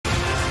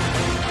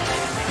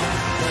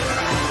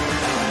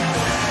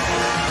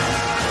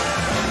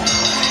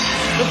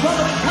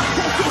following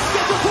contest is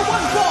scheduled for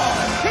one fall.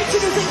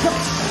 Introducing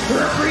coach,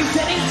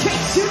 representing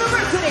Chase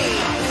University,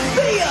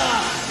 Thea.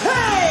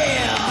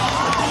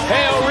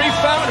 Hale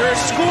refound her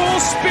school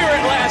spirit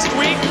last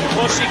week.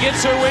 Well, she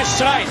gets her wish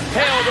tonight.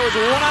 Hale goes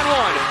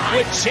one-on-one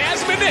with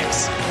Jazmyn.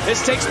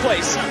 This takes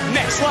place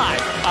next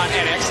live on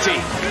NXT.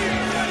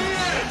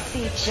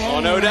 Oh,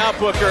 no doubt,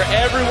 Booker.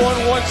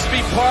 Everyone wants to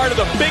be part of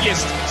the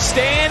biggest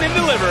stand and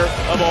deliver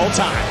of all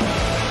time.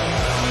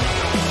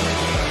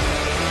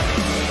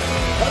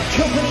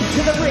 Accompanied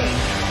to the ring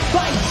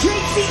by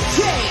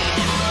JCJ,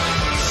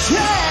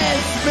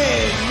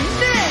 Jazmyn.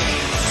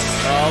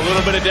 A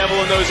little bit of devil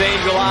in those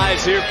angel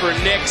eyes here for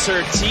Nyx.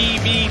 Her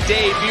TV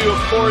debut, of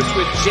course,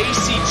 with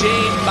Jacy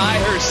Jayne by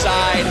her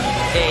side,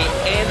 a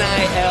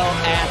NIL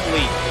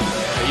athlete.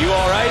 Are you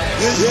all right?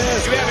 Yes.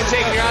 You haven't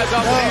taken your eyes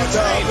off the damn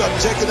screen. I'm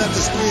checking out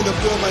the screen. I'm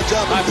doing my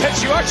job. I bet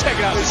you are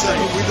checking out the screen.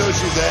 We know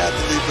she's an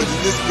athlete, but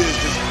in this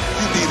business,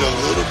 you need a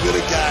little bit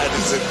of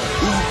guidance. And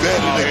who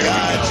better to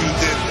guide you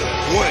than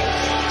one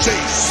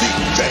Jacy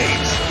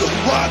Jayne, the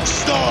rock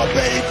star,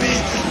 baby.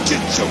 Get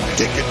your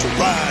ticket to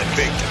ride,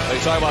 Vic. You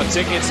talk about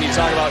tickets, you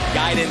talk about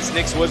guidance.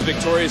 Nyx was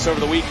victorious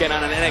over the weekend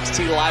on an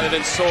NXT Live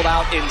event, sold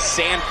out in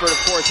Sanford. Of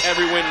course,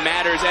 every win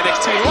matters.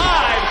 NXT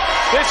Live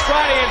this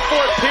Friday in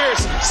Fort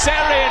Pierce,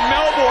 Saturday in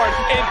Melbourne,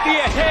 and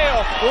Thea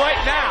Hale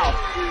right now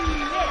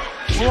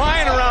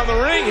flying around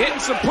the ring, hitting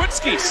some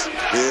putskis.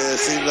 Yeah, it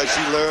seems like she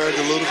learned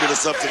a little bit of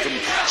something from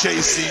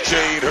Jacy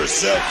Jayne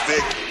herself,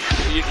 Vic.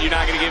 You're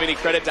not going to give any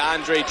credit to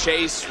Andre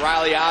Chase,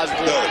 Riley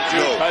Osborne,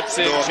 Drew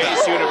Hudson,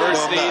 Chase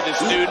University, the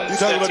students,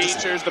 the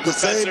teachers, the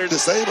professors. The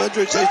same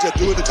Andre Chase that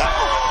threw at the top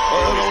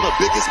on the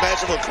biggest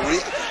match of her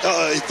career.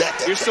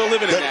 You're still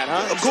living in that,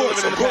 huh? Of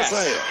course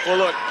I am. Well,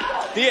 look,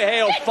 Thea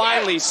Hale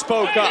finally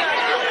spoke up.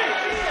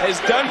 Has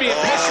done being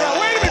pissed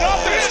around. Wait a minute,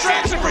 off the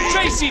distraction from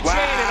Jacy Jayne,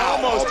 and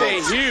almost a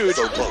huge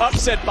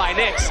upset by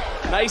Nyx.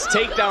 Nice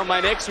takedown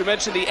by Nyx. We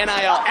mentioned the NIL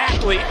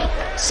athlete,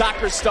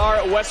 soccer star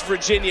at West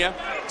Virginia.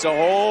 It's a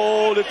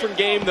whole different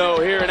game, though,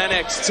 here in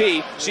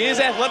NXT. She is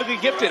athletically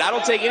gifted. I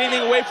don't take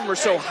anything away from her,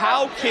 so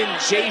how can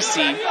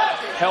Jacy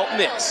help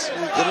Nyx?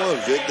 Come on,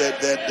 Vic,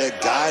 that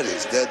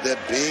guidance, that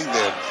being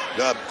there.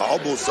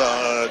 Almost,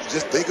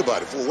 just think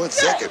about it for 1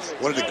 second.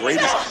 One of the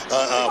greatest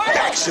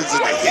factions in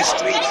the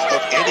history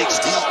of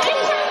NXT.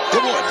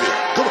 Come on, Vic.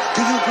 Come on.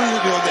 Can you agree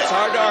with me on that? It's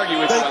hard to argue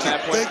with you on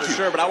that point for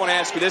sure, but I want to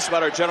ask you this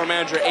about our general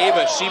manager,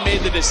 Ava. She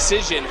made the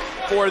decision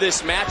for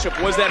this matchup.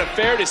 Was that a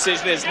fair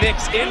decision as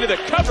Nyx into the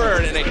cover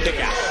and a kick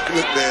out?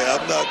 Look, man,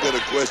 I'm not going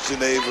to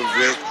question Ava,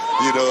 Vic.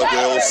 You know,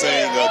 the old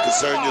saying,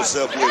 concern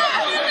yourself with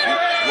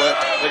what?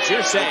 But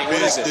you're saying,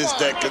 what is it? Business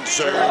that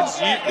concerns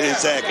you.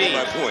 Exactly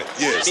my point.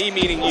 Yes. Me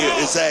meaning you.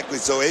 Yeah, exactly.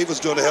 So Ava's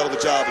doing a hell of a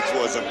job as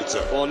far as I'm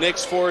concerned. Well,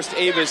 Nyx forced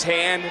Ava's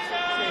hand.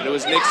 And it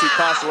was Nyx who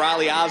cost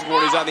Riley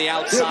Osborne, who's on the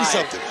outside. Tell me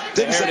something.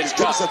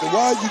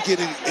 Why are you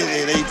getting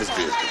in Ava's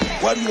business?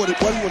 Why do you want to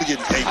get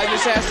in Ava's? I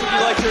just asked if you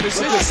liked her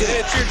decision.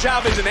 It's your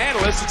job as an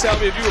analyst to tell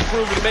me if you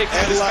approve of making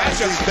this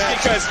matchup.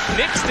 Because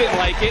Nyx didn't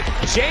like it,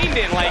 Jayne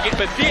didn't like it,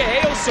 but Thea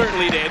Hale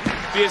certainly did.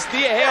 Because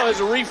Thea Hale has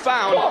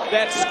refound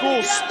that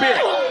school spirit.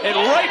 And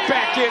right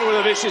back in with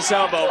a vicious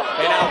elbow.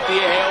 And now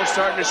Thea Hale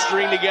starting to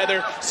string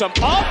together some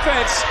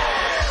offense.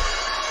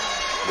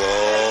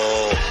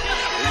 Whoa.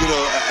 You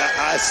know,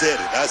 I said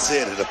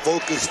it. The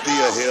focus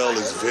Thea Hale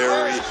is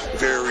very,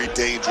 very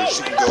dangerous.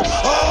 She can go,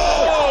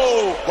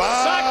 oh!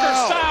 Wow!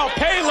 Soccer-style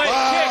Pele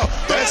kick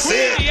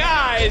between the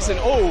eyes. And,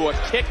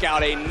 a kick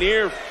out, a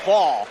near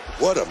fall.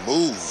 What a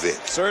move, Vic.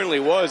 Certainly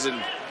was,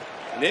 and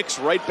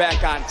Nyx right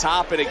back on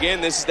top. And again,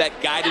 this is that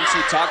guidance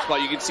we talked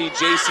about. You can see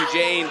Jacy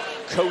Jayne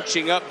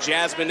coaching up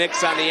Jazmyn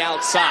Nyx on the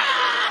outside.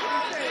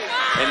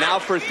 And now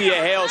for Thea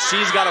Hale,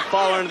 she's got to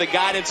follow under the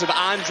guidance of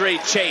Andre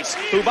Chase,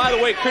 who, by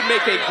the way, could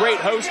make a great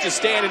host to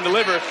stand and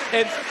deliver.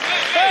 And,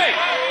 hey!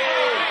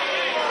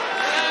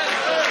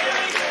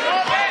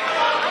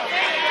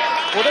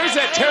 Well, there's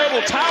that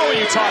terrible towel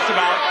you talked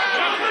about.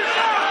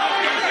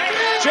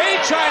 Jayne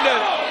trying to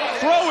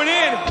throw it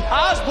in.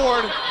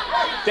 Osborne,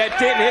 that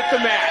didn't hit the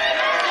mat.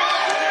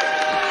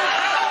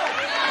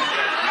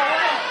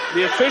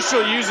 The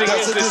official using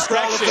his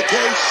discretion.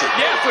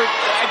 Yeah,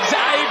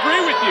 I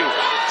agree with you.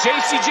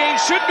 Jacy Jayne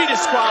should be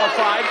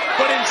disqualified,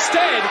 but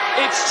instead,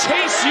 it's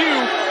Chase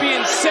U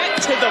being sent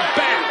to the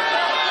back.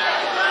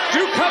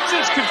 Drew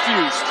Hudson's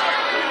confused.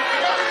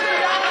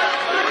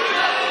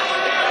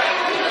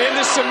 And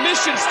the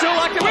submission still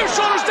locked in.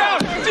 Shoulders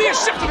down. Thea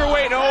shifted her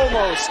weight and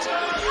almost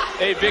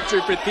a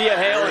victory for Thea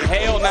Hale. And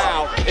Hale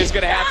now is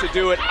going to have to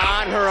do it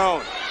on her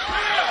own.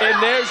 And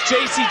there's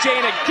Jacy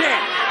Jayne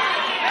again.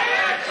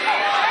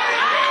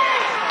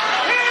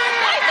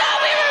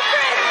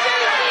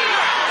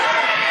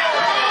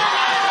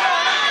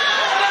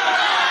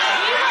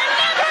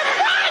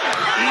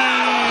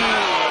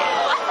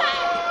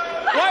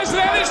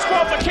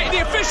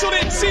 The official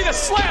didn't see the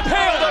slap.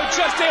 Hale, though,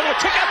 just able to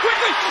kick out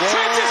quickly.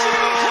 Transition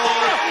into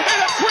Kimona and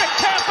a quick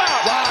tap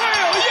out. Wow.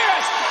 Hale,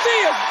 yes,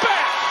 Thea's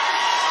back.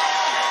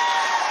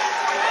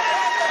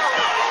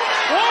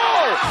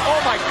 Whoa!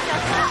 Oh, my God.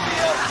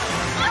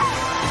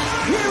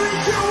 Here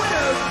is your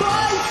winner,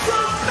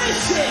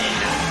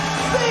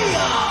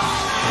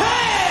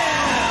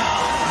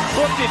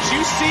 But did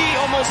you see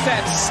almost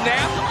that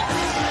snap?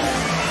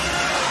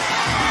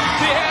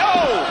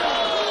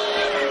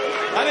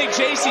 I think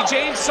Jacy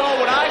Jayne saw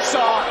what I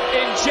saw,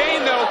 and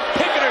Jayne, though,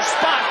 picking her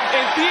spot.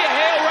 And Thea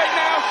Hale right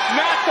now,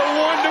 not the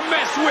one to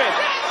mess with.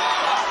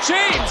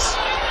 James,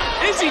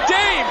 Izzy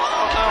Dame.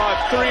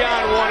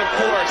 3-on-1, of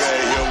course. Okay,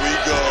 here we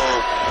go.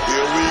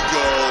 Here we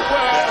go.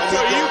 Well, so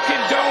you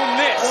condone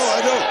this. Oh, I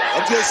know.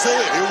 I'm just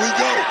saying, here we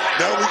go.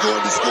 Now we're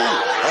going to school.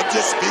 I'm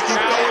just speaking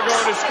Now facts. we're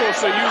going to school,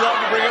 so you love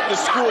to bring up the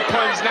school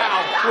puns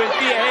now when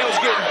Thea Hale's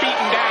getting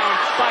beaten down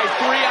by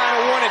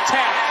 3-on-1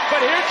 attack.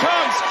 But here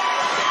comes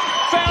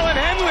Fallon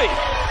Henley.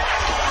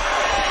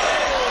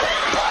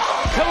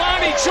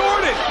 Kalani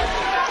Jordan.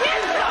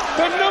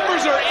 The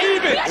numbers are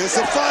even. It's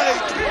a fight.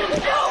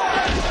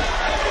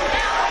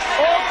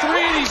 All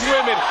three of these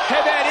women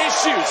have had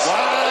issues.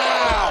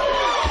 Wow.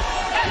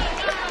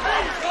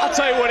 I'll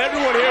tell you what,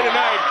 everyone here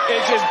tonight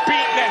is just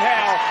beating the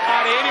hell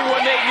out of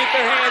anyone they can get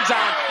their hands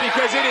on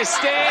because it is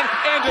stand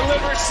and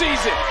deliver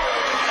season.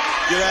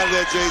 Get out of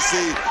there,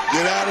 JC.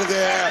 Get out of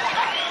there.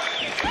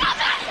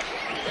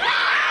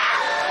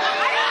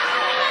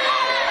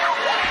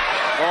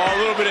 Oh, a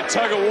little bit of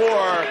tug of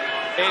war,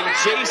 and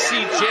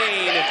Jacy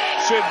Jayne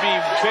should be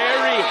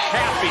very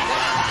happy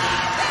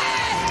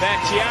that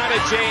Kiana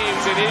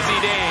James and Izzy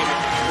Dame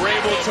were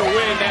able to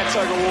win that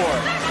tug of war.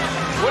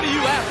 What are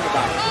you laughing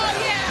about?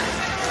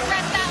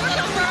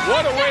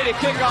 What a way to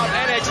kick off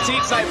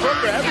NXT tonight.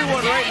 For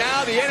everyone right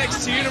now, the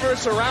NXT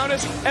universe around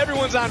us,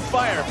 everyone's on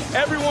fire.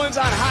 Everyone's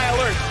on high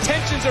alert.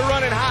 Tensions are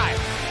running high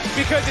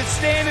because it's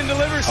stand and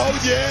deliver. Oh,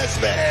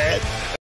 yes, man.